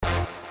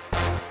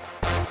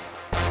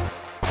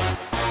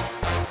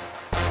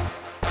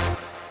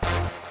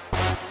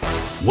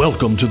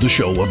Welcome to the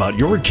show about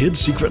your kid's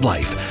secret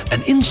life,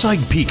 an inside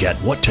peek at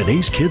what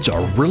today's kids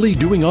are really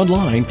doing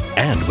online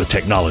and with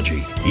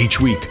technology. Each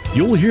week,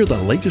 you'll hear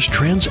the latest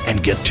trends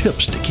and get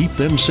tips to keep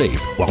them safe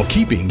while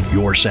keeping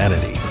your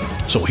sanity.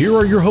 So here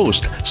are your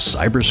hosts,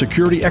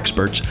 cybersecurity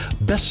experts,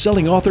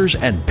 best-selling authors,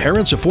 and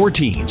parents of 4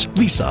 teens,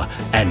 Lisa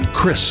and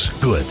Chris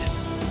Good.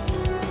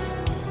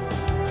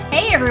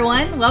 Hey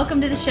everyone, welcome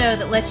to the show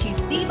that lets you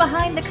see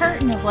behind the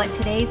curtain of what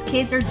today's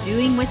kids are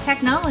doing with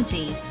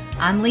technology.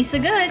 I'm Lisa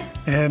Good.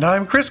 And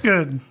I'm Chris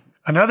Good.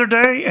 Another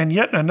day and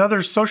yet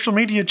another social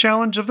media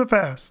challenge of the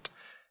past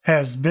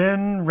has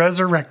been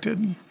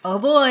resurrected. Oh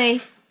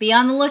boy, be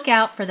on the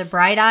lookout for the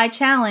Bright Eye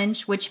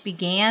Challenge, which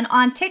began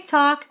on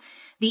TikTok,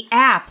 the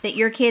app that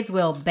your kids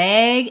will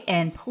beg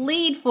and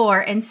plead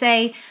for and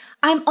say,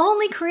 I'm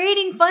only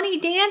creating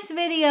funny dance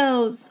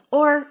videos.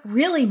 Or,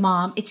 really,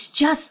 Mom, it's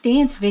just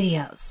dance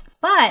videos.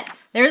 But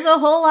there's a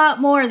whole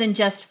lot more than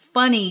just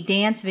funny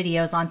dance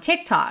videos on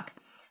TikTok.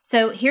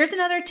 So here's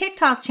another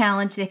TikTok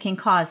challenge that can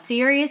cause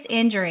serious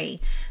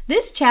injury.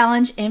 This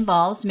challenge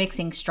involves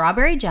mixing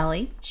strawberry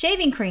jelly,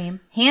 shaving cream,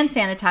 hand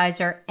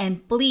sanitizer,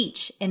 and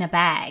bleach in a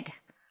bag.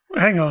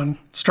 Hang on,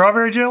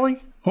 strawberry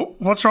jelly?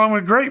 What's wrong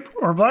with grape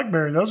or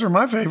blackberry? Those are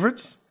my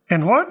favorites.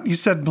 And what? You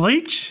said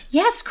bleach?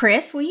 Yes,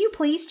 Chris. Will you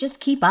please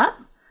just keep up?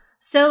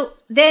 So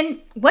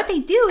then what they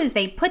do is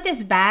they put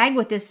this bag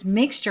with this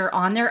mixture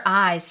on their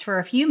eyes for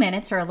a few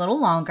minutes or a little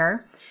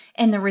longer.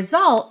 And the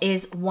result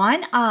is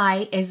one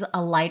eye is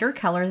a lighter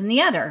color than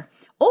the other.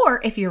 Or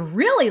if you're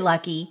really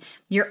lucky,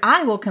 your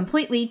eye will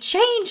completely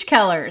change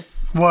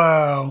colors.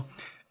 Wow.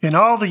 In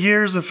all the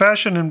years of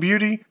fashion and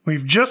beauty,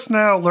 we've just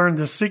now learned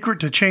the secret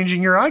to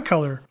changing your eye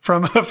color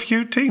from a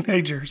few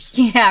teenagers.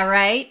 Yeah,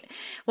 right?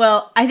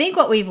 Well, I think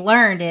what we've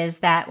learned is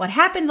that what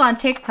happens on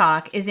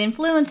TikTok is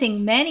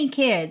influencing many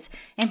kids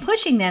and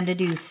pushing them to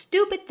do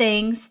stupid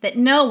things that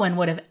no one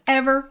would have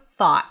ever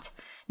thought.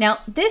 Now,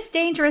 this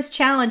dangerous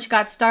challenge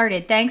got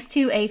started thanks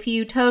to a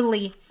few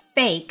totally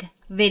fake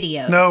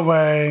videos. No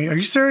way. Are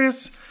you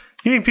serious?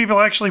 You mean people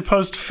actually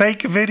post fake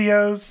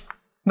videos?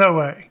 No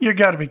way. You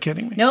got to be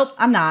kidding me. Nope,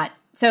 I'm not.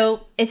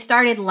 So it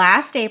started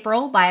last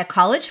April by a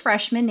college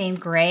freshman named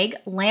Greg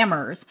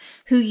Lammers,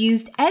 who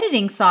used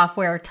editing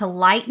software to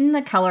lighten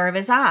the color of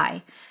his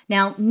eye.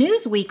 Now,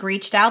 Newsweek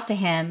reached out to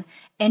him,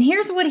 and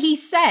here's what he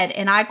said,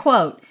 and I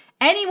quote,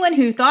 "Anyone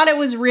who thought it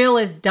was real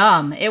is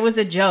dumb. It was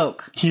a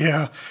joke."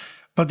 Yeah,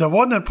 but the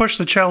one that pushed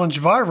the challenge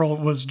viral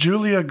was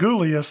Julia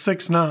Gulia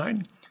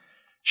 6'9".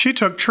 She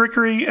took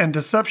trickery and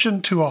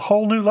deception to a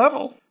whole new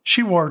level.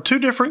 She wore 2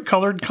 different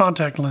colored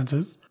contact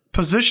lenses,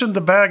 positioned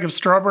the bag of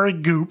strawberry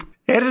goop,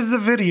 edited the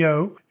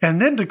video, and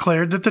then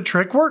declared that the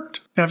trick worked.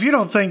 Now, if you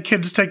don't think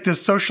kids take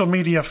this social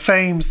media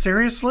fame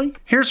seriously,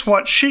 here's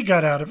what she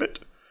got out of it.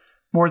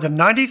 More than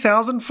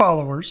 90,000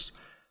 followers,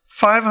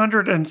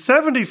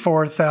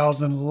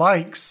 574,000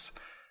 likes,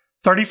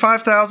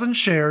 35,000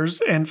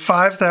 shares, and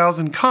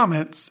 5,000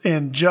 comments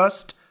in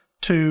just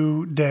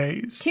 2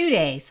 days. 2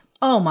 days.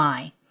 Oh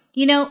my.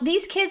 You know,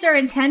 these kids are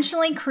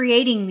intentionally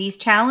creating these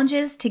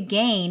challenges to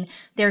gain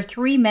their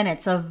 3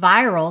 minutes of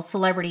viral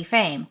celebrity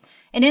fame.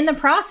 And in the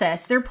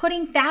process, they're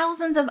putting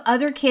thousands of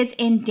other kids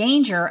in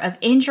danger of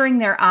injuring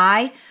their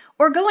eye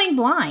or going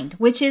blind,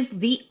 which is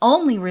the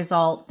only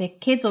result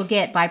that kids will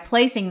get by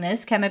placing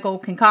this chemical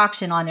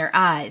concoction on their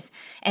eyes.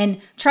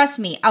 And trust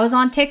me, I was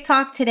on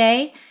TikTok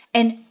today,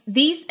 and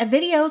these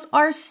videos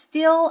are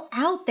still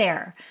out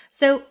there.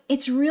 So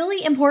it's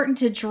really important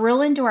to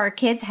drill into our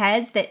kids'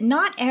 heads that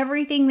not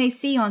everything they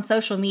see on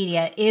social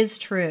media is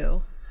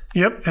true.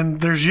 Yep,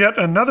 and there's yet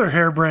another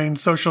harebrained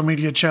social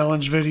media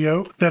challenge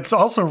video that's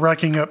also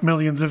racking up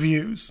millions of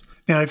views.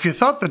 Now, if you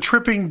thought the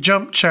tripping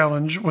jump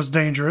challenge was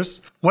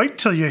dangerous, wait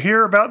till you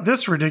hear about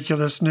this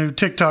ridiculous new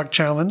TikTok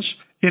challenge.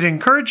 It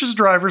encourages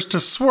drivers to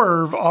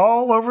swerve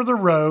all over the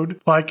road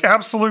like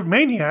absolute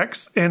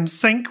maniacs in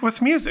sync with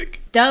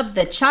music. Dubbed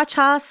the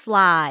Cha-Cha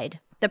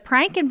Slide. The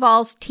prank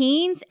involves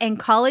teens and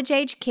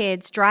college-age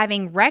kids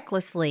driving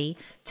recklessly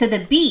to the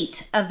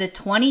beat of the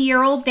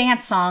 20-year-old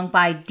dance song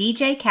by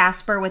DJ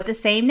Casper with the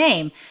same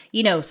name.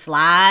 You know,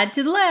 slide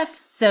to the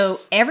left.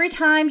 So every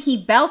time he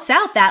belts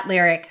out that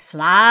lyric,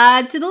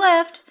 slide to the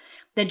left,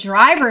 the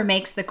driver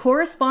makes the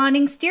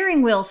corresponding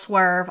steering wheel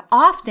swerve,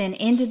 often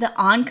into the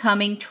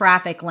oncoming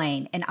traffic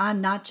lane. And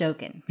I'm not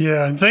joking.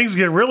 Yeah, and things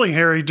get really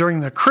hairy during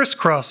the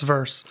crisscross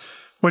verse,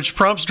 which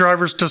prompts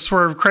drivers to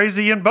swerve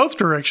crazy in both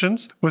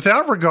directions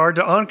without regard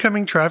to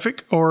oncoming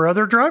traffic or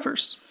other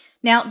drivers.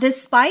 Now,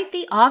 despite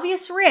the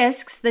obvious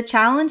risks, the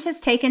challenge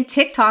has taken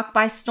TikTok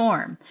by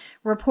storm,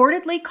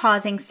 reportedly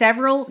causing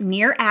several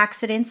near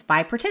accidents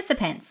by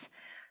participants.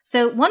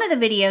 So one of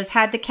the videos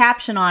had the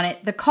caption on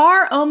it, "The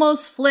car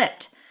almost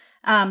flipped."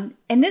 And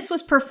this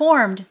was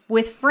performed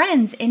with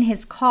friends in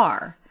his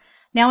car.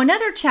 Now,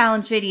 another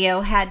challenge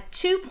video had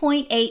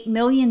 2.8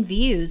 million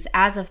views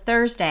as of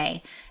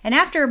Thursday. And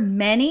after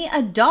many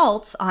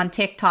adults on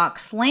TikTok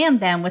slammed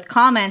them with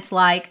comments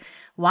like,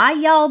 "Why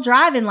y'all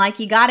driving like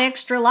you got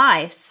extra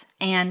lives?"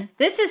 And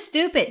 "This is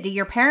stupid. Do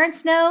your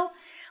parents know?"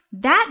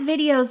 That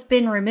video's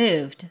been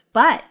removed,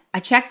 but I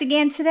checked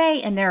again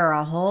today and there are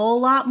a whole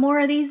lot more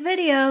of these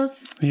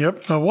videos.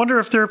 Yep, I wonder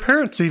if their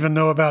parents even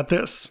know about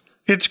this.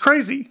 It's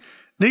crazy.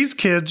 These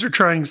kids are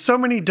trying so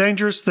many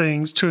dangerous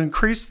things to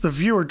increase the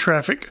viewer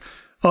traffic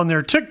on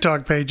their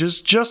TikTok pages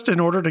just in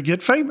order to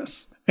get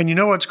famous. And you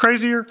know what's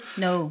crazier?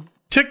 No.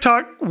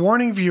 TikTok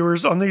warning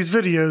viewers on these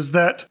videos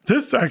that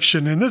this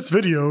action in this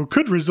video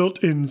could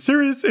result in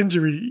serious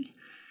injury.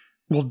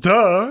 Well,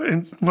 duh,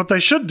 and what they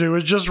should do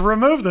is just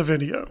remove the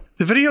video.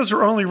 The videos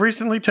were only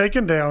recently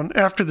taken down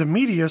after the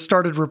media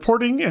started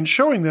reporting and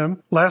showing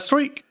them last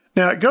week.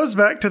 Now, it goes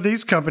back to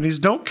these companies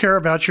don't care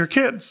about your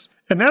kids.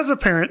 And as a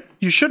parent,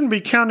 you shouldn't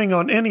be counting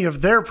on any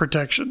of their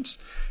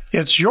protections.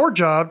 It's your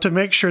job to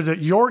make sure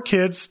that your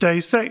kids stay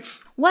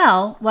safe.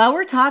 Well, while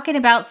we're talking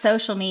about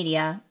social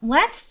media,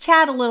 let's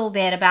chat a little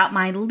bit about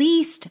my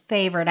least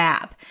favorite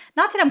app.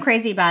 Not that I'm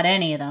crazy about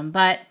any of them,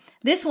 but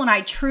this one I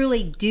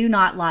truly do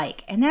not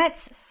like, and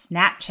that's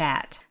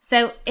Snapchat.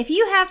 So if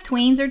you have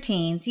tweens or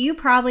teens, you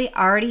probably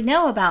already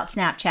know about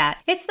Snapchat.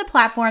 It's the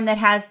platform that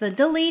has the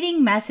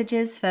deleting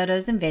messages,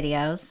 photos, and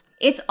videos.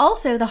 It's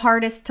also the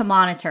hardest to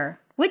monitor,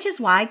 which is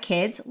why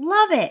kids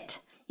love it.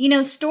 You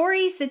know,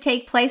 stories that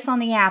take place on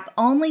the app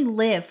only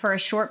live for a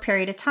short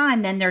period of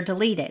time, then they're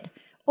deleted.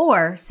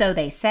 Or so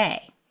they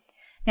say.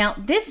 Now,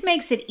 this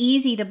makes it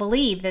easy to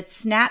believe that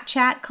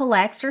Snapchat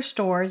collects or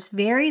stores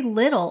very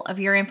little of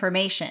your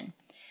information.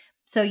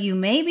 So you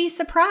may be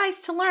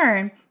surprised to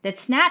learn that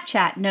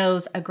Snapchat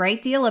knows a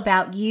great deal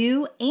about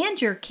you and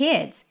your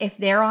kids if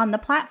they're on the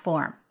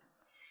platform.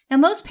 Now,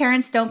 most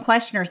parents don't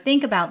question or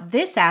think about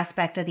this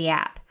aspect of the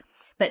app,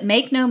 but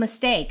make no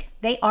mistake,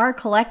 they are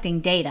collecting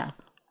data,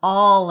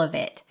 all of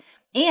it,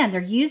 and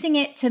they're using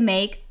it to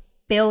make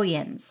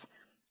billions.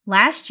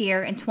 Last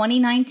year, in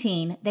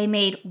 2019, they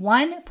made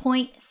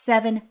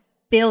 $1.7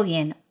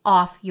 billion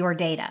off your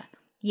data.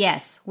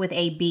 Yes, with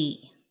a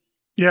B.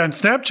 Yeah, and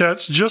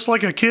Snapchat's just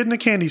like a kid in a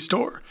candy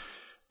store.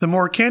 The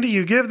more candy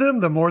you give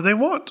them, the more they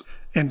want.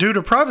 And due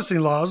to privacy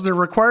laws, they're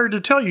required to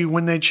tell you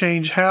when they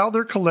change how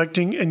they're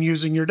collecting and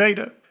using your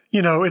data.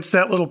 You know, it's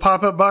that little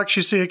pop-up box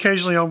you see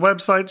occasionally on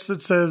websites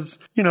that says,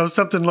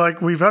 something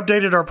like, we've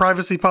updated our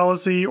privacy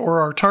policy or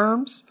our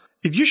terms.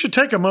 You should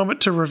take a moment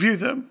to review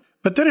them.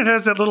 But then it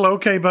has that little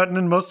OK button,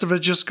 and most of it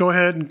just go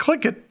ahead and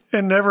click it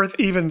and never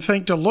even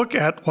think to look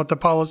at what the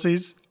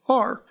policies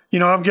are.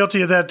 I'm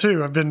guilty of that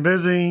too. I've been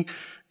busy,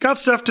 got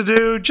stuff to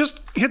do, just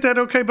hit that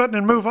OK button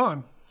and move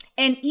on.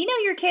 And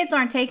your kids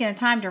aren't taking the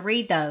time to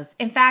read those.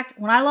 In fact,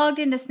 when I logged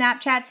into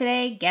Snapchat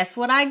today, guess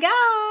what I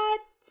got?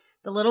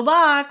 The little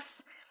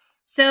box.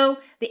 So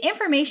the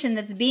information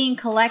that's being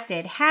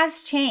collected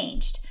has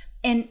changed.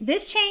 And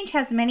this change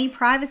has many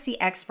privacy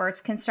experts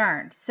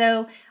concerned.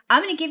 So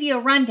I'm going to give you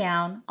a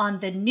rundown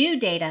on the new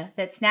data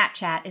that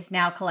Snapchat is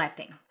now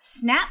collecting.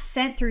 Snaps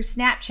sent through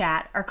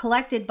Snapchat are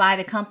collected by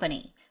the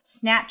company.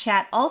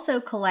 Snapchat also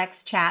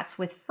collects chats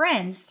with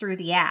friends through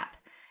the app.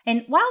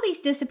 And while these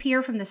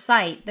disappear from the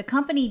site, the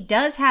company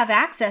does have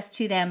access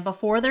to them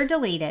before they're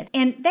deleted.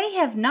 And they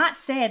have not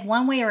said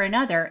one way or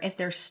another if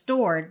they're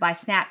stored by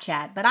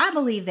Snapchat, but I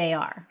believe they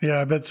are. Yeah,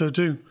 I bet so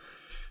too.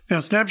 Now,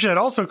 Snapchat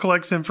also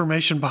collects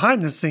information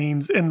behind the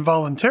scenes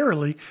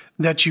involuntarily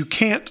that you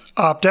can't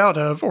opt out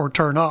of or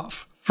turn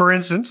off. For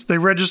instance, they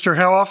register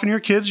how often your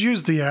kids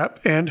use the app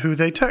and who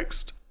they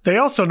text. They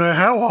also know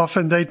how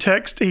often they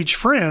text each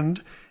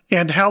friend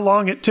and how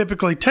long it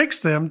typically takes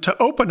them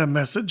to open a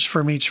message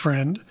from each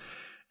friend,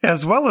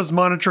 as well as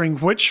monitoring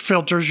which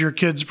filters your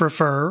kids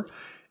prefer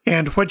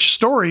and which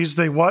stories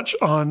they watch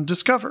on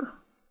Discover.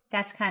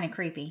 That's kind of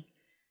creepy.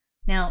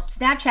 Now,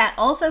 Snapchat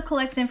also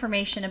collects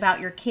information about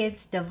your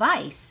kid's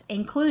device,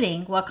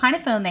 including what kind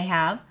of phone they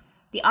have,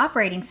 the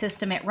operating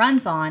system it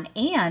runs on,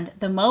 and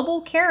the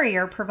mobile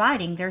carrier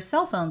providing their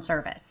cell phone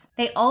service.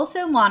 They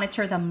also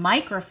monitor the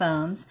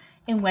microphones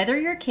and whether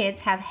your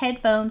kids have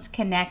headphones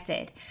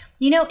connected.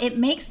 It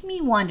makes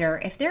me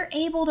wonder if they're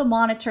able to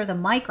monitor the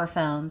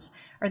microphones,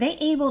 are they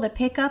able to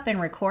pick up and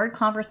record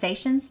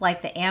conversations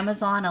like the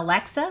Amazon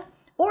Alexa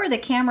or the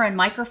camera and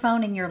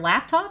microphone in your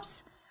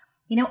laptops?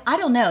 I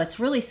don't know. It's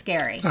really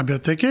scary. I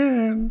bet they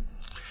can.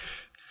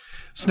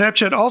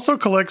 Snapchat also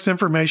collects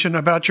information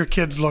about your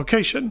kid's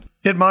location.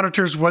 It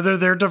monitors whether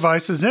their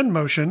device is in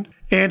motion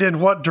and in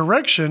what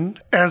direction,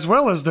 as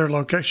well as their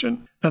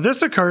location. Now,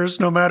 this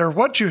occurs no matter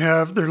what you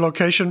have their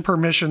location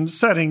permission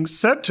settings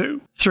set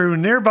to. Through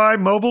nearby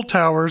mobile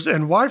towers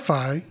and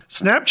Wi-Fi,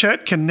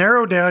 Snapchat can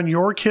narrow down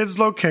your kid's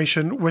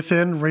location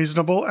within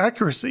reasonable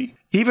accuracy,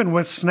 even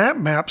with Snap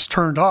Maps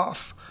turned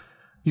off.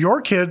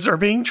 Your kids are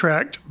being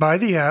tracked by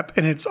the app,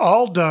 and it's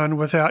all done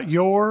without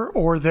your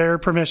or their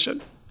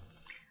permission.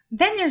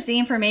 Then there's the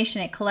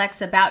information it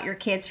collects about your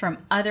kids from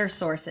other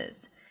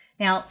sources.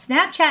 Now,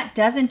 Snapchat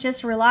doesn't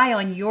just rely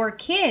on your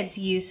kids'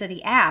 use of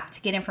the app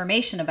to get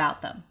information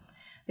about them.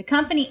 The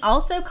company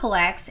also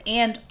collects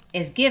and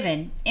is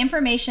given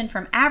information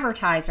from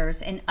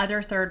advertisers and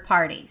other third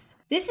parties.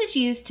 This is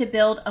used to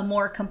build a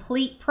more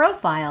complete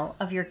profile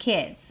of your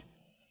kids.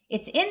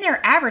 It's in their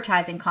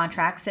advertising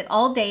contracts that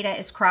all data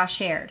is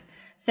cross-shared.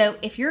 So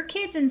if your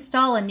kids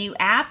install a new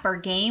app or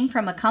game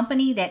from a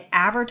company that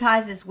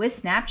advertises with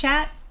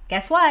Snapchat,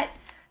 guess what?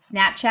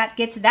 Snapchat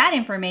gets that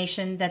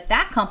information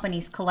that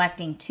company's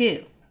collecting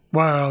too.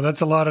 Wow, that's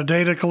a lot of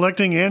data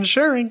collecting and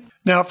sharing.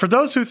 Now, for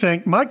those who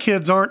think my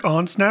kids aren't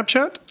on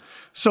Snapchat,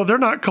 so they're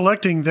not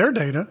collecting their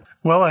data,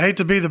 well, I hate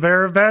to be the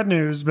bearer of bad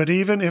news, but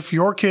even if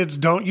your kids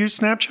don't use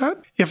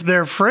Snapchat, if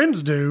their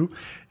friends do,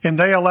 and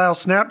they allow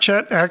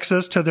Snapchat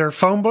access to their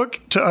phone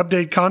book to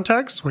update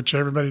contacts, which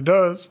everybody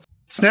does,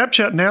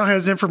 Snapchat now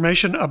has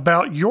information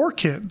about your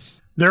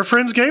kids. Their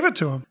friends gave it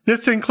to them.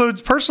 This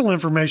includes personal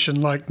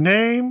information like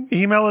name,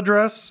 email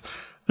address,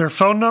 their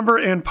phone number,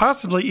 and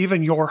possibly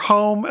even your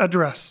home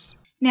address.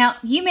 Now,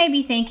 you may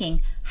be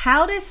thinking,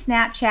 how does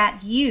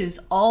Snapchat use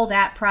all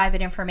that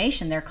private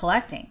information they're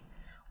collecting?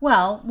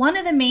 Well, one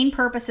of the main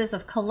purposes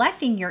of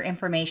collecting your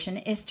information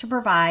is to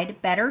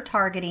provide better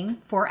targeting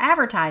for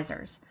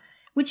advertisers,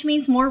 which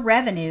means more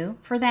revenue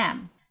for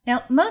them.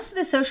 Now, most of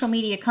the social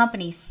media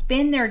companies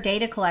spin their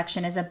data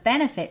collection as a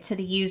benefit to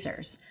the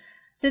users.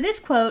 So this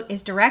quote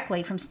is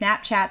directly from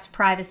Snapchat's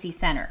Privacy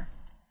Center.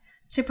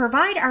 To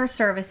provide our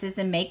services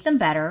and make them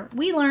better,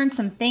 we learn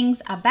some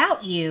things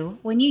about you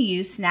when you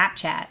use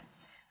Snapchat.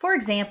 For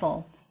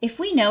example, if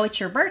we know it's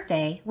your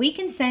birthday, we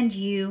can send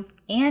you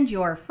and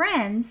your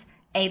friends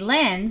a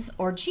lens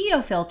or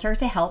geofilter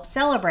to help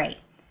celebrate.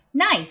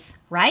 Nice,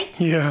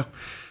 right? Yeah.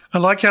 I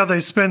like how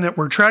they spin that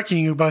we're tracking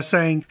you by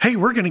saying, hey,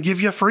 we're going to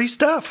give you free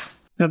stuff.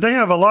 Now, they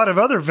have a lot of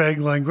other vague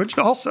language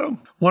also.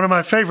 One of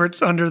my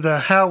favorites under the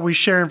How We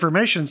Share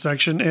Information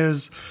section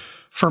is,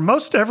 for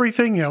most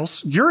everything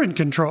else, you're in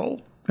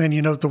control. And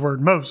you note the word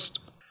most.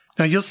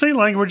 Now, you'll see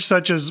language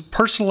such as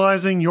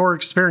personalizing your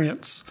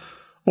experience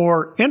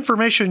or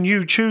information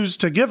you choose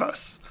to give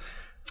us.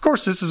 Of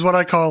course, this is what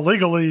I call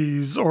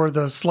legalese or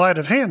the sleight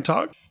of hand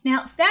talk.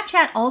 Now,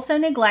 Snapchat also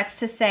neglects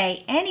to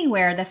say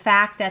anywhere the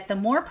fact that the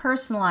more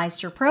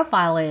personalized your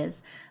profile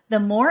is, the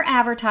more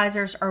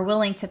advertisers are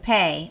willing to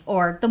pay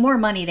or the more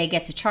money they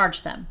get to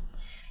charge them.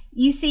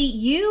 You see,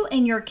 you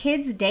and your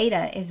kids'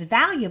 data is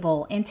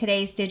valuable in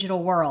today's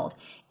digital world.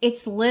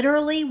 It's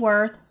literally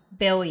worth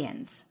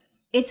billions.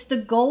 It's the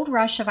gold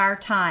rush of our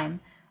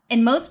time,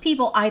 and most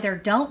people either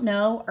don't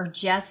know or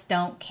just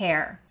don't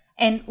care.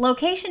 And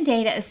location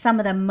data is some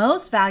of the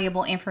most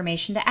valuable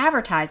information to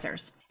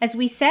advertisers. As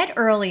we said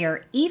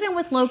earlier, even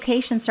with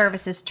location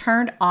services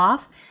turned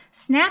off,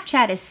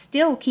 Snapchat is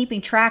still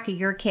keeping track of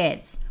your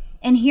kids.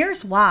 And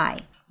here's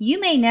why. You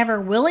may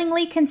never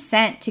willingly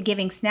consent to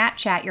giving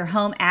Snapchat your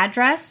home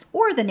address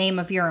or the name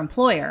of your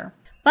employer.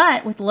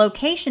 But with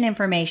location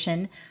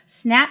information,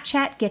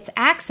 Snapchat gets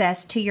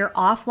access to your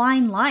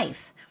offline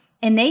life,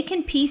 and they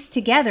can piece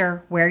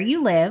together where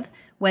you live,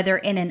 whether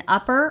in an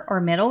upper or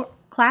middle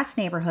class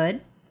neighborhood,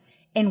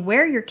 and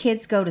where your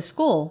kids go to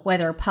school,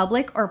 whether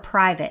public or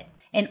private.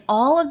 And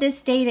all of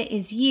this data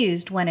is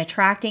used when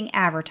attracting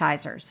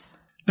advertisers.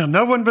 Now,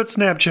 no one but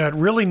Snapchat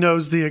really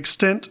knows the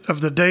extent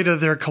of the data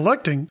they're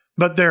collecting,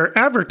 but their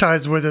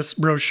Advertise With Us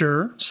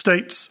brochure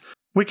states,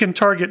 we can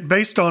target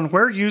based on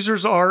where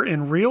users are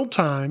in real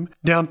time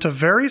down to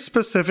very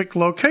specific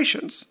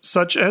locations,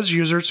 such as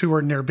users who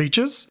are near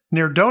beaches,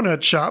 near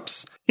donut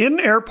shops,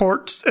 in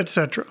airports,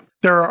 etc.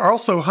 There are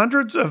also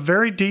hundreds of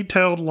very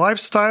detailed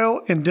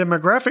lifestyle and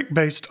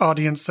demographic-based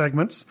audience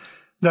segments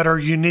that are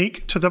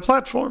unique to the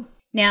platform.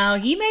 Now,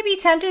 you may be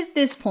tempted at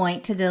this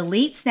point to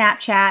delete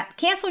Snapchat,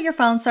 cancel your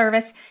phone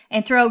service,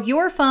 and throw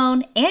your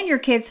phone and your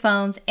kids'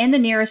 phones in the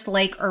nearest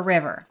lake or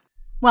river.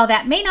 While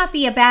that may not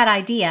be a bad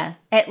idea,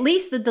 at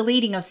least the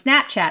deleting of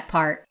Snapchat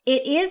part,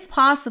 it is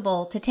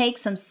possible to take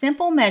some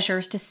simple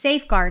measures to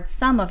safeguard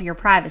some of your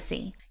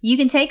privacy. You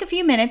can take a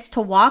few minutes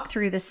to walk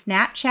through the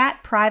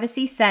Snapchat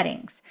privacy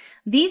settings.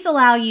 These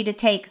allow you to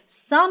take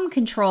some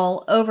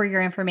control over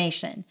your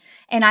information.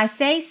 And I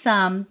say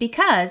some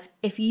because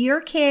if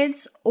your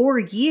kids or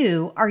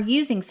you are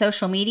using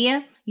social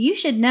media, you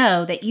should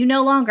know that you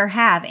no longer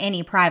have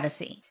any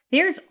privacy.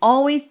 There's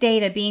always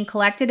data being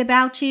collected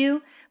about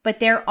you, but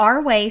there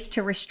are ways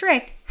to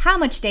restrict how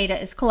much data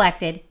is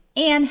collected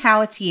and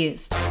how it's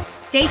used.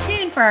 Stay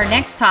tuned for our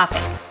next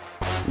topic.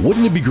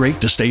 Wouldn't it be great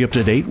to stay up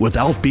to date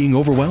without being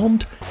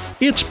overwhelmed?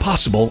 It's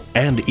possible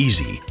and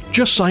easy.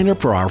 Just sign up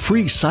for our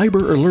free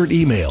Cyber Alert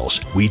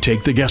emails. We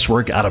take the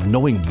guesswork out of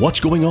knowing what's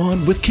going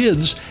on with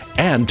kids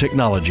and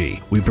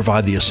technology. We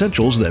provide the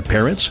essentials that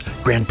parents,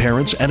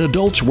 grandparents, and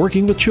adults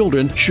working with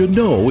children should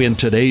know in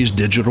today's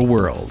digital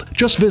world.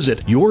 Just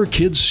visit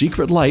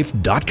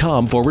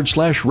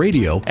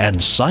yourkidssecretlife.com/radio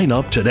and sign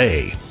up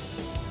today.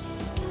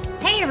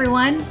 Hey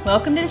everyone,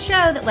 welcome to the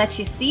show that lets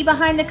you see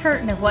behind the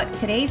curtain of what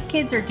today's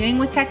kids are doing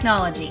with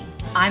technology.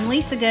 I'm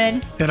Lisa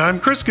Good. And I'm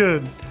Chris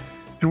Good.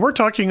 And we're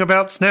talking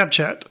about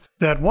Snapchat,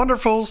 that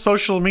wonderful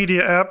social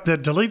media app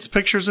that deletes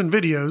pictures and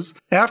videos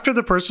after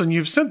the person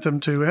you've sent them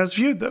to has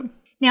viewed them.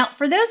 Now,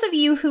 for those of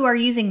you who are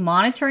using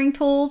monitoring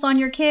tools on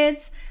your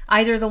kids,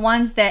 either the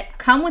ones that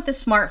come with the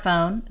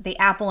smartphone, the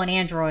Apple and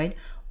Android,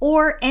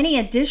 or any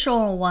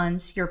additional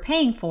ones you're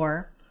paying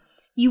for,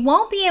 you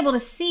won't be able to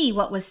see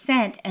what was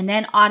sent and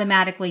then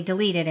automatically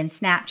deleted in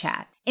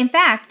Snapchat. In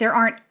fact, there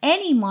aren't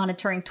any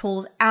monitoring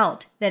tools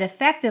out that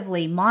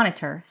effectively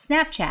monitor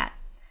Snapchat.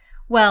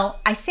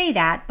 Well, I say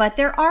that, but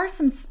there are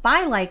some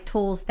spy-like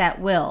tools that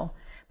will.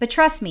 But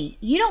trust me,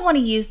 you don't want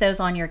to use those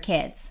on your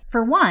kids.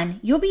 For one,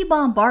 you'll be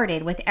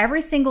bombarded with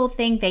every single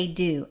thing they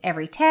do,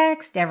 every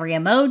text, every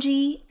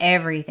emoji,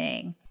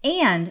 everything.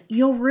 And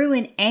you'll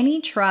ruin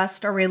any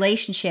trust or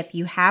relationship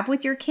you have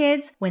with your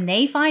kids when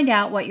they find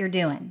out what you're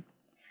doing.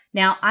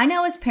 Now, I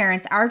know as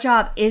parents, our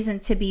job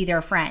isn't to be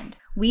their friend.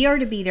 We are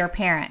to be their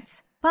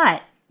parents.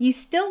 But you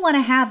still want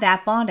to have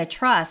that bond of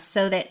trust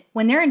so that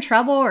when they're in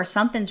trouble or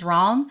something's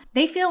wrong,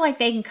 they feel like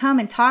they can come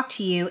and talk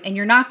to you and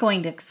you're not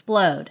going to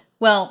explode.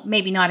 Well,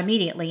 maybe not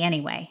immediately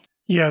anyway.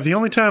 Yeah, the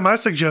only time I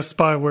suggest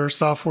spyware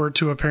software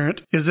to a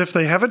parent is if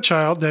they have a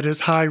child that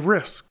is high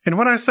risk. And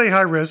when I say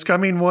high risk, I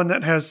mean one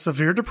that has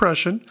severe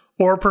depression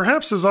or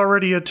perhaps has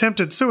already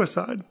attempted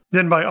suicide.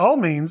 Then by all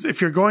means,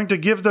 if you're going to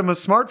give them a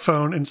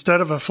smartphone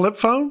instead of a flip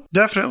phone,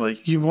 definitely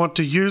you want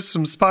to use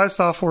some spy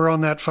software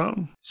on that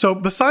phone. So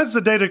besides the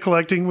data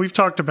collecting we've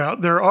talked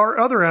about, there are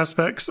other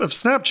aspects of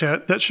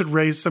Snapchat that should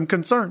raise some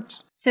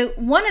concerns. So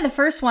one of the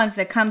first ones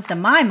that comes to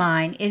my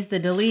mind is the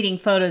deleting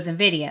photos and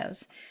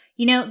videos.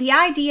 You know, the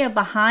idea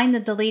behind the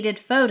deleted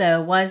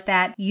photo was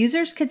that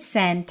users could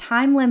send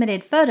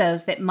time-limited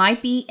photos that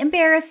might be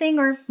embarrassing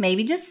or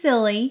maybe just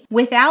silly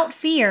without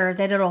fear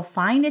that it'll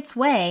find its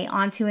way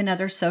onto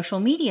another social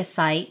media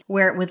site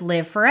where it would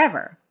live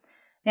forever.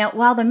 Now,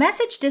 while the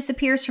message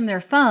disappears from their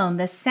phone,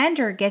 the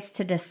sender gets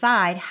to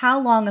decide how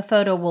long a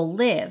photo will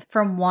live,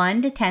 from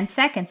 1 to 10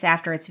 seconds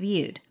after it's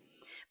viewed.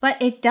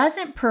 But it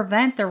doesn't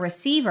prevent the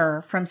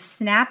receiver from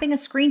snapping a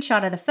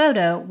screenshot of the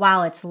photo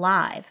while it's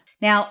live.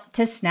 Now,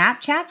 to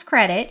Snapchat's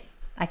credit,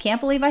 I can't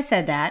believe I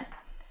said that,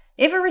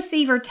 if a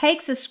receiver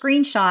takes a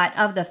screenshot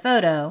of the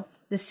photo,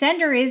 the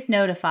sender is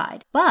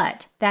notified.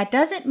 But that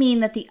doesn't mean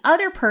that the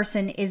other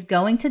person is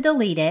going to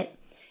delete it,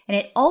 and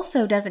it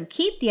also doesn't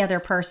keep the other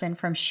person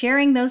from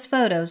sharing those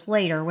photos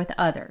later with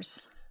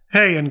others.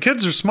 Hey, and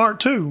kids are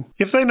smart too.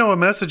 If they know a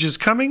message is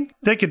coming,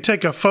 they could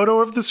take a photo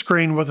of the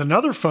screen with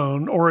another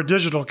phone or a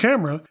digital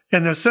camera,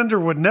 and the sender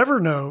would never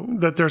know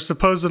that their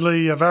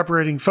supposedly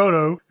evaporating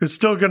photo is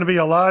still going to be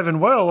alive and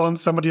well on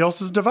somebody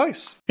else's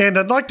device. And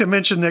I'd like to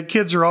mention that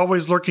kids are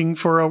always looking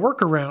for a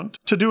workaround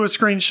to do a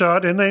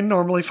screenshot, and they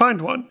normally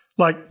find one,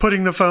 like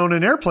putting the phone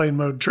in airplane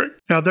mode trick.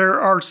 Now, there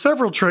are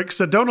several tricks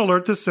that don't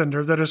alert the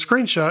sender that a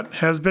screenshot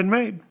has been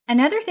made.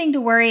 Another thing to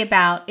worry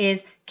about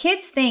is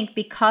kids think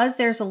because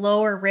there's a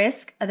lower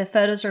risk of the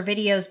photos or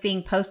videos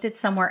being posted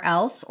somewhere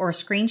else or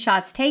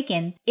screenshots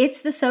taken,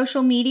 it's the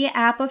social media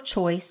app of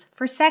choice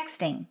for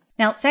sexting.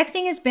 Now,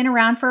 sexting has been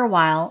around for a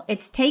while.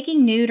 It's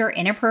taking nude or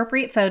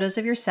inappropriate photos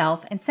of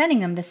yourself and sending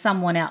them to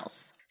someone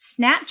else.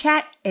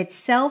 Snapchat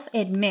itself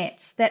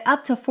admits that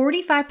up to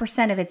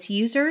 45% of its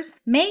users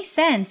may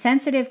send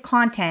sensitive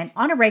content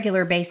on a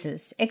regular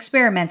basis,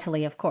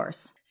 experimentally, of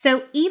course.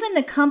 So even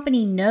the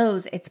company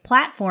knows its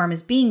platform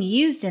is being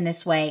used in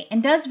this way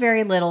and does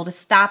very little to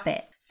stop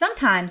it.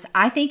 Sometimes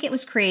I think it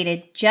was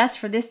created just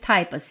for this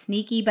type of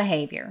sneaky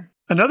behavior.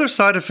 Another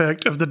side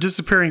effect of the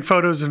disappearing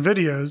photos and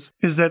videos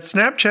is that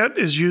Snapchat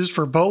is used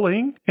for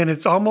bullying, and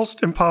it's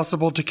almost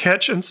impossible to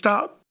catch and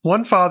stop.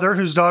 One father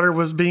whose daughter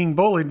was being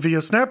bullied via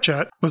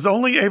Snapchat was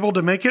only able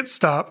to make it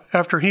stop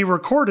after he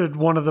recorded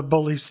one of the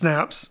bully's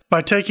snaps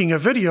by taking a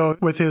video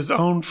with his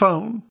own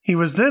phone. He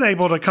was then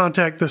able to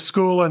contact the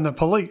school and the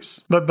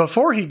police. But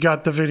before he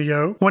got the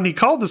video, when he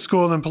called the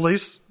school and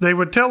police, they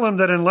would tell him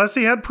that unless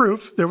he had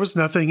proof, there was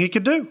nothing he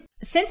could do.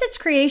 Since its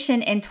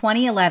creation in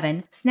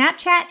 2011,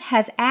 Snapchat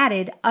has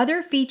added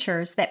other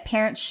features that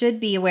parents should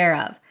be aware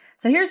of.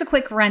 So here's a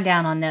quick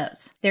rundown on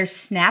those. There's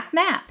Snap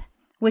Map,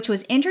 which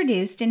was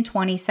introduced in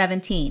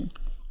 2017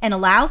 and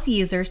allows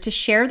users to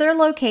share their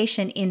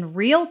location in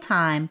real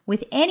time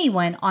with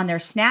anyone on their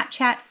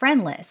Snapchat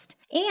friend list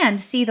and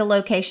see the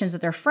locations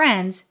of their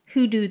friends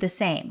who do the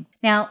same.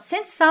 Now,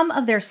 since some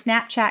of their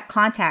Snapchat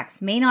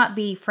contacts may not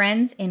be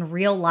friends in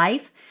real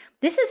life,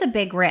 this is a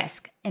big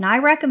risk, and I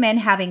recommend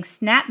having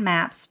Snap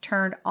Maps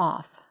turned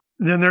off.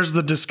 Then there's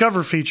the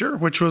Discover feature,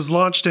 which was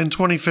launched in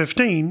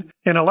 2015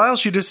 and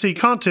allows you to see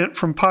content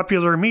from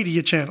popular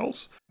media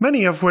channels,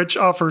 many of which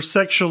offer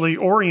sexually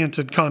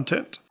oriented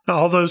content. Now,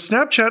 although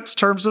Snapchat's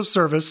terms of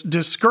service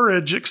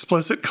discourage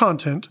explicit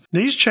content,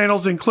 these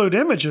channels include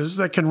images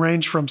that can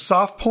range from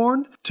soft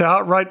porn to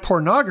outright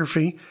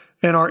pornography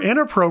and are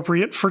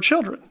inappropriate for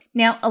children.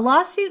 Now, a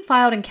lawsuit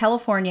filed in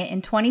California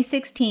in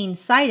 2016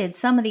 cited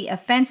some of the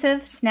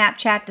offensive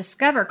Snapchat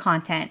Discover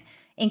content,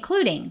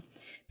 including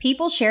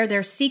people share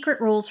their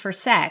secret rules for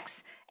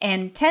sex,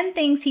 and 10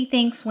 things he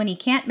thinks when he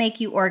can't make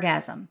you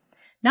orgasm.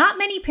 Not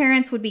many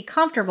parents would be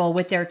comfortable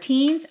with their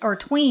teens or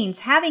tweens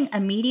having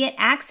immediate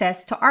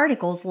access to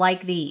articles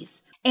like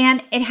these.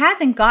 And it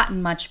hasn't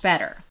gotten much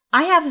better.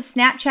 I have a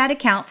Snapchat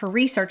account for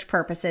research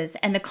purposes,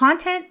 and the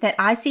content that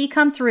I see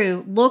come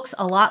through looks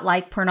a lot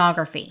like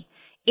pornography.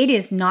 It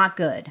is not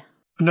good.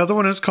 Another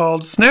one is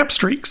called Snap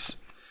Streaks.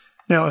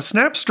 Now, a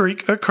snap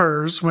streak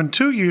occurs when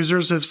two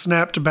users have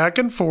snapped back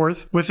and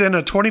forth within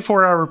a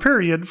 24-hour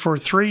period for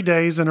 3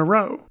 days in a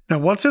row. Now,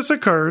 once this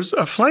occurs,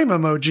 a flame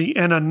emoji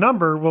and a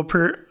number will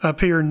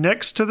appear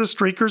next to the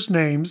streakers'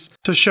 names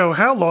to show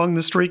how long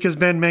the streak has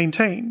been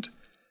maintained.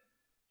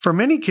 For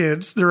many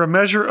kids, they're a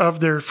measure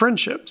of their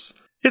friendships.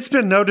 It's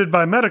been noted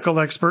by medical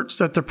experts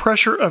that the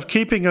pressure of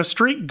keeping a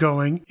streak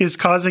going is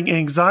causing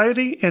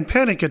anxiety and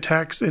panic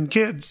attacks in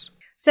kids.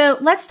 So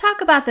let's talk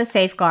about the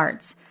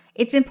safeguards.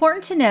 It's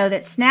important to know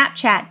that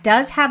Snapchat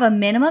does have a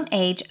minimum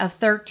age of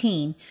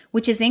 13,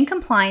 which is in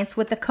compliance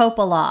with the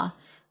COPPA law,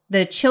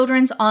 the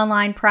Children's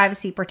Online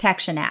Privacy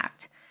Protection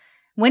Act.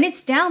 When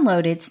it's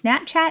downloaded,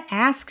 Snapchat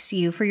asks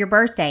you for your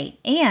birth date,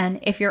 and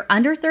if you're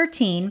under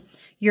 13,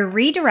 you're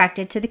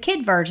redirected to the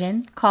kid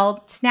version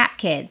called Snap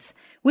Kids,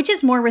 which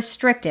is more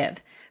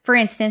restrictive. For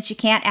instance, you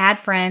can't add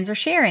friends or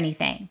share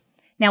anything.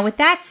 Now, with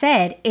that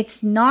said,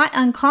 it's not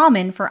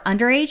uncommon for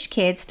underage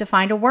kids to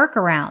find a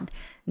workaround,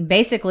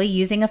 basically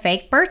using a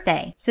fake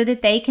birthday so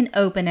that they can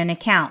open an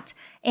account.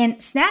 And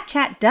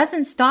Snapchat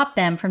doesn't stop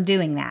them from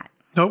doing that.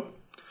 Nope.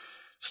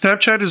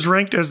 Snapchat is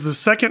ranked as the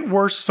second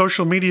worst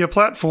social media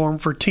platform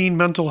for teen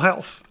mental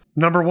health.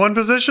 Number 1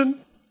 position,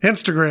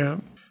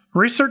 Instagram.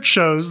 Research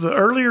shows the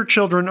earlier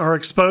children are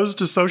exposed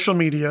to social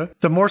media,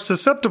 the more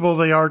susceptible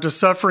they are to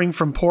suffering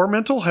from poor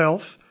mental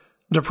health,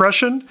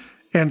 depression,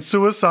 and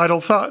suicidal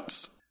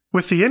thoughts.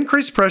 With the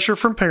increased pressure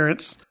from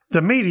parents,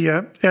 the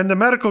media, and the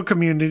medical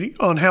community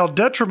on how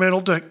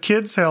detrimental to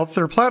kids' health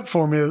their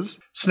platform is,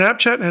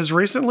 Snapchat has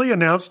recently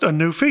announced a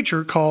new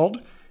feature called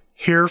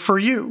Here For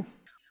You.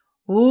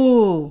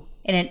 Ooh,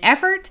 in an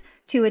effort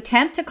to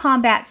attempt to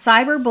combat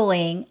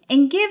cyberbullying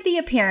and give the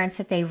appearance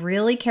that they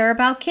really care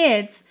about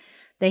kids,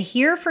 the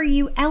Here For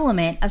You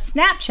element of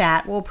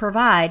Snapchat will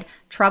provide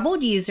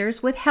troubled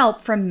users with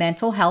help from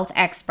mental health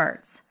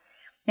experts.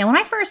 Now, when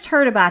I first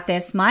heard about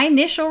this, my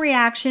initial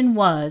reaction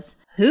was,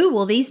 who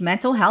will these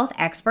mental health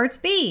experts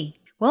be?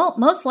 Well,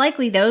 most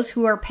likely those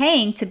who are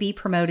paying to be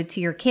promoted to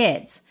your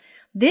kids.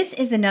 This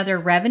is another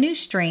revenue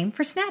stream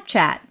for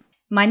Snapchat.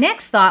 My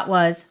next thought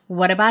was,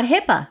 what about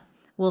HIPAA?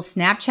 Will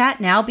Snapchat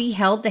now be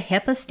held to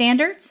HIPAA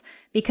standards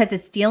because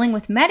it's dealing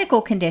with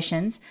medical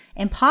conditions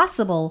and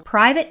possible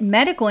private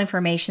medical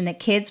information that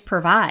kids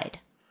provide?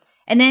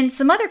 And then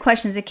some other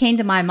questions that came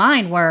to my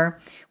mind were,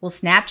 will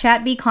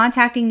Snapchat be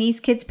contacting these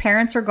kids'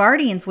 parents or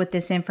guardians with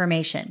this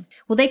information?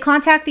 Will they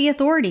contact the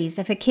authorities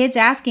if a kid's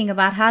asking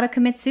about how to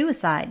commit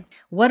suicide?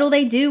 What'll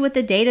they do with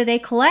the data they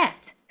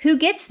collect? Who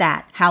gets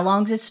that? How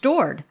long is it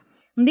stored?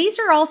 And these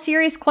are all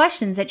serious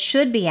questions that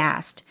should be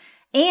asked.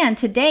 And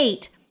to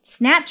date,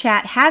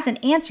 Snapchat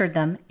hasn't answered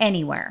them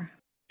anywhere.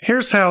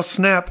 Here's how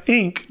Snap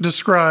Inc.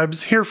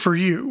 describes Here For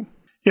You.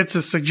 It's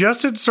a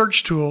suggested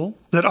search tool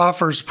that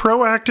offers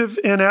proactive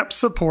in-app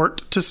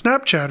support to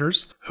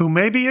Snapchatters who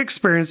may be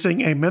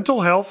experiencing a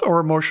mental health or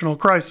emotional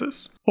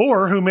crisis,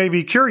 or who may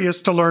be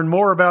curious to learn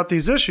more about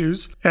these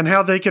issues and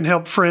how they can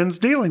help friends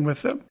dealing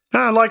with them.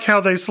 Now, I like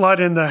how they slide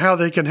in the how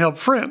they can help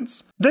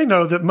friends. They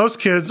know that most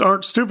kids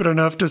aren't stupid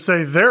enough to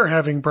say they're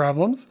having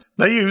problems.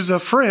 They use a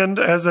friend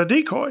as a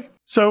decoy.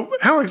 So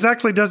how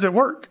exactly does it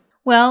work?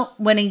 Well,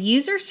 when a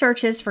user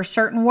searches for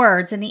certain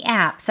words in the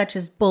app, such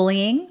as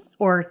bullying,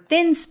 or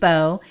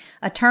thinspo,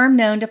 a term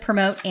known to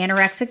promote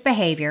anorexic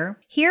behavior,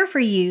 Here For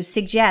You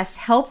suggests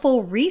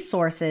helpful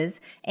resources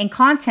and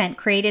content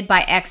created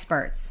by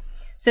experts.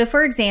 So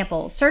for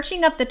example,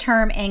 searching up the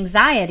term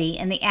anxiety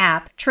in the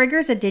app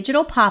triggers a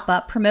digital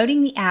pop-up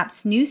promoting the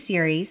app's new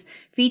series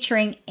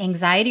featuring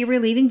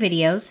anxiety-relieving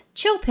videos,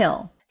 Chill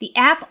Pill. The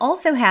app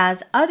also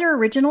has other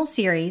original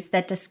series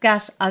that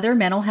discuss other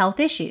mental health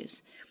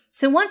issues.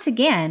 So once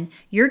again,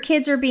 your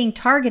kids are being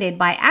targeted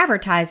by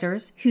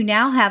advertisers who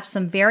now have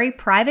some very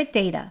private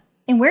data.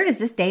 And where does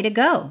this data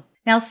go?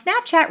 Now,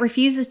 Snapchat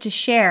refuses to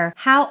share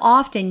how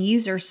often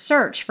users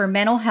search for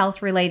mental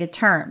health related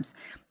terms,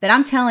 but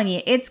I'm telling you,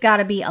 it's got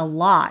to be a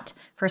lot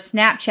for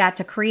Snapchat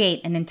to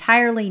create an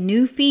entirely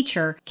new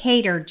feature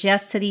catered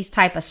just to these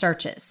type of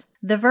searches.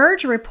 The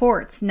Verge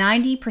reports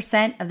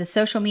 90% of the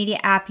social media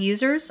app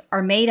users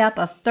are made up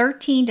of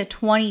 13 to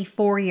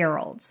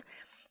 24-year-olds.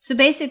 So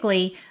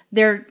basically,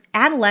 they're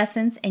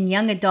adolescents and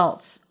young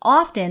adults,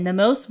 often the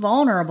most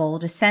vulnerable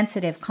to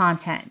sensitive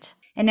content.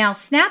 And now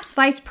Snap's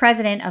Vice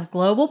President of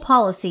Global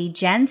Policy,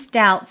 Jen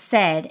Stout,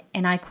 said,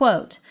 and I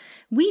quote,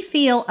 "We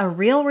feel a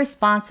real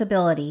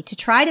responsibility to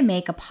try to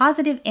make a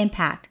positive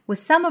impact with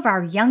some of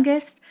our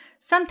youngest,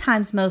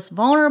 sometimes most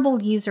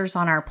vulnerable users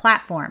on our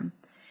platform.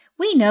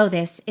 We know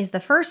this is the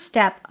first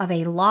step of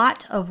a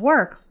lot of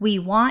work we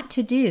want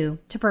to do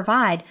to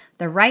provide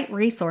the right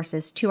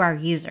resources to our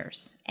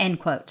users." End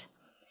quote.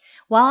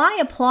 While I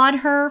applaud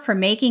her for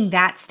making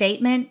that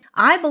statement,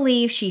 I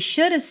believe she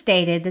should have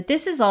stated that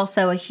this is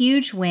also a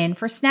huge win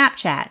for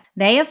Snapchat.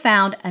 They have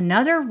found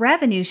another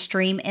revenue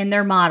stream in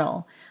their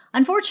model.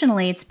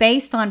 Unfortunately, it's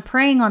based on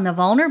preying on the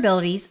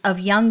vulnerabilities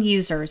of young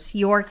users,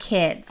 your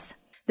kids.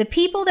 The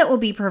people that will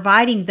be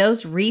providing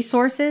those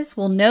resources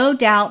will no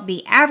doubt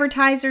be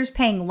advertisers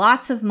paying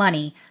lots of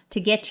money to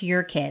get to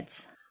your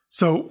kids.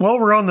 So while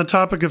we're on the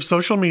topic of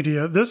social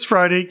media, this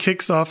Friday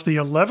kicks off the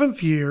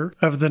 11th year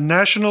of the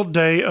National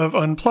Day of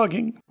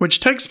Unplugging,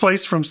 which takes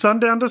place from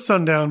sundown to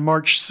sundown,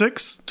 March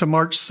 6 to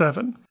March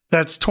 7.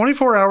 That's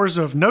 24 hours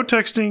of no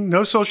texting,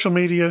 no social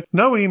media,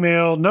 no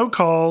email, no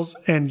calls,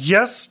 and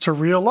yes to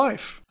real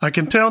life. I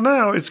can tell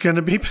now it's going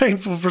to be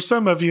painful for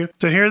some of you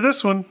to hear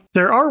this one.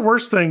 There are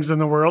worse things in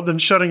the world than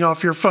shutting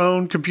off your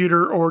phone,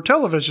 computer, or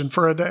television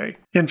for a day.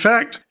 In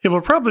fact, it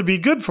will probably be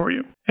good for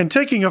you. And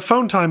taking a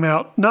phone time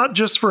out, not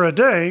just for a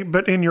day,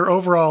 but in your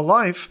overall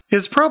life,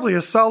 is probably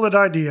a solid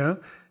idea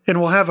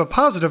and will have a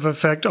positive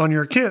effect on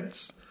your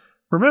kids.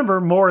 Remember,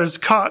 more is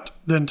caught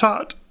than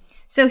taught.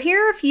 So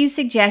here are a few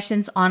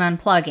suggestions on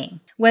unplugging.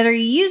 Whether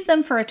you use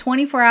them for a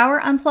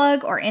 24-hour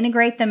unplug or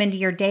integrate them into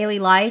your daily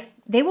life,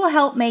 they will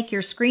help make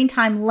your screen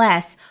time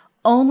less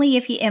only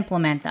if you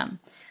implement them.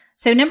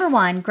 So number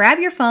 1, grab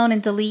your phone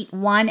and delete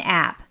one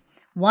app.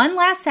 One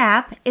less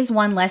app is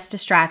one less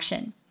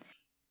distraction.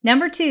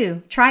 Number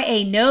 2, try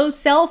a no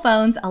cell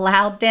phones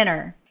allowed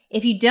dinner.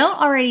 If you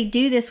don't already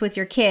do this with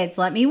your kids,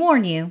 let me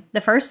warn you,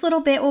 the first little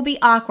bit will be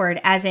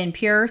awkward, as in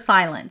pure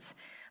silence.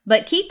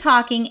 But keep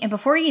talking, and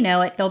before you know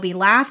it, there'll be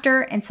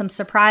laughter and some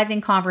surprising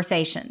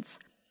conversations.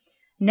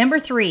 Number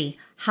 3,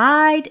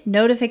 hide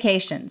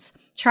notifications.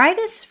 Try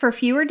this for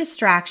fewer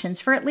distractions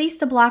for at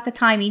least a block of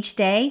time each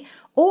day,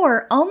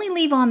 or only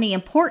leave on the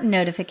important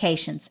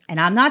notifications. And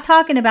I'm not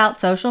talking about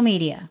social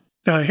media.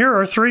 Now, here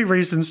are 3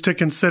 reasons to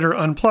consider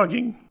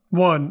unplugging.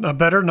 1, a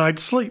better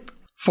night's sleep.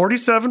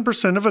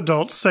 47% of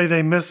adults say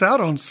they miss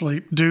out on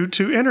sleep due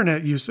to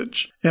internet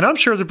usage. And I'm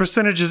sure the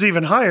percentage is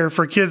even higher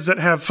for kids that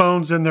have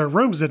phones in their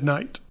rooms at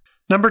night.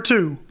 Number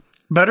 2,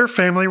 better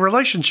family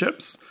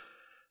relationships.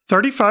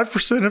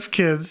 35% of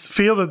kids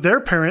feel that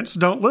their parents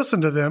don't listen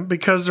to them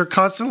because they're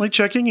constantly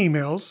checking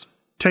emails,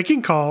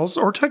 taking calls,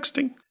 or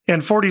texting.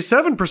 And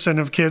 47%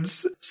 of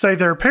kids say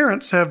their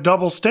parents have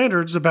double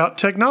standards about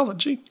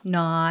technology.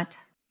 Not.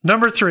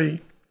 Number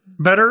 3,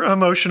 better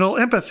emotional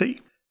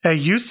empathy. A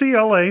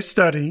UCLA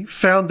study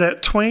found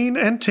that tween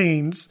and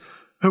teens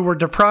who were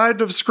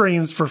deprived of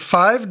screens for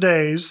 5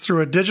 days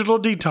through a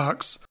digital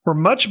detox were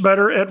much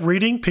better at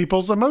reading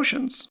people's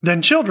emotions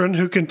than children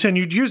who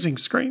continued using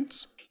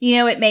screens. You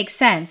know, it makes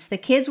sense. The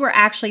kids were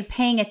actually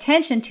paying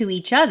attention to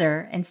each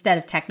other instead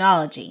of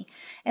technology.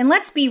 And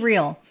let's be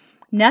real,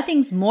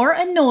 nothing's more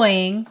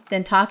annoying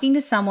than talking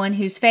to someone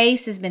whose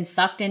face has been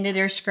sucked into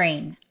their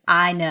screen.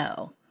 I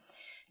know.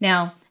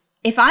 Now,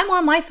 if I'm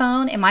on my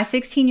phone and my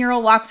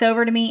 16-year-old walks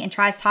over to me and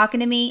tries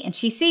talking to me and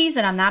she sees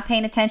that I'm not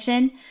paying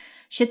attention,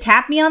 she'll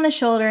tap me on the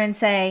shoulder and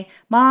say,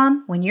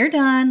 "Mom, when you're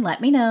done,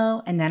 let me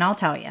know, and then I'll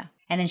tell you."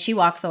 And then she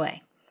walks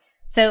away.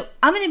 So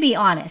I'm going to be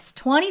honest,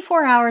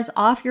 24 hours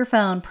off your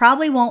phone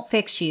probably won't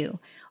fix you.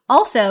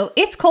 Also,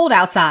 it's cold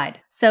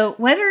outside. So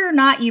whether or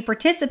not you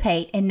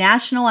participate in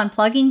National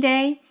Unplugging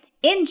Day,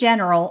 in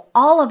general,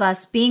 all of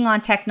us being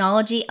on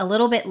technology a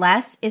little bit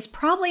less is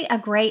probably a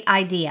great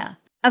idea.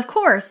 Of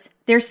course,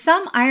 there's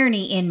some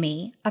irony in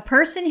me, a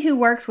person who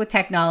works with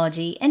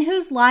technology and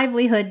whose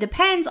livelihood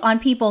depends on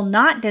people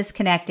not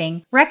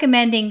disconnecting,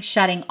 recommending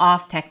shutting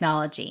off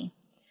technology.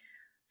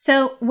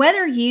 So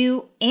whether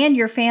you and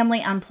your family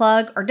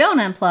unplug or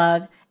don't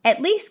unplug,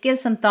 at least give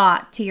some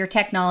thought to your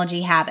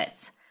technology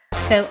habits.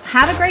 So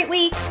have a great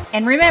week,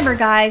 and remember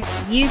guys,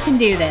 you can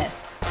do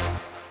this.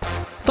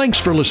 Thanks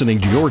for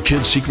listening to Your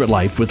Kid's Secret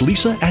Life with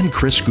Lisa and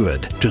Chris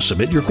Good. To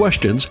submit your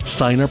questions,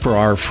 sign up for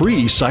our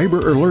free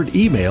Cyber Alert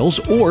emails,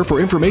 or for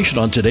information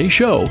on today's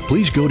show,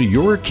 please go to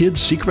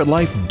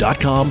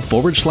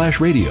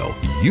yourkidssecretlife.com/radio.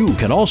 You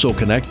can also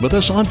connect with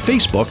us on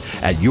Facebook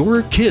at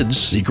Your Kid's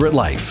Secret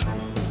Life.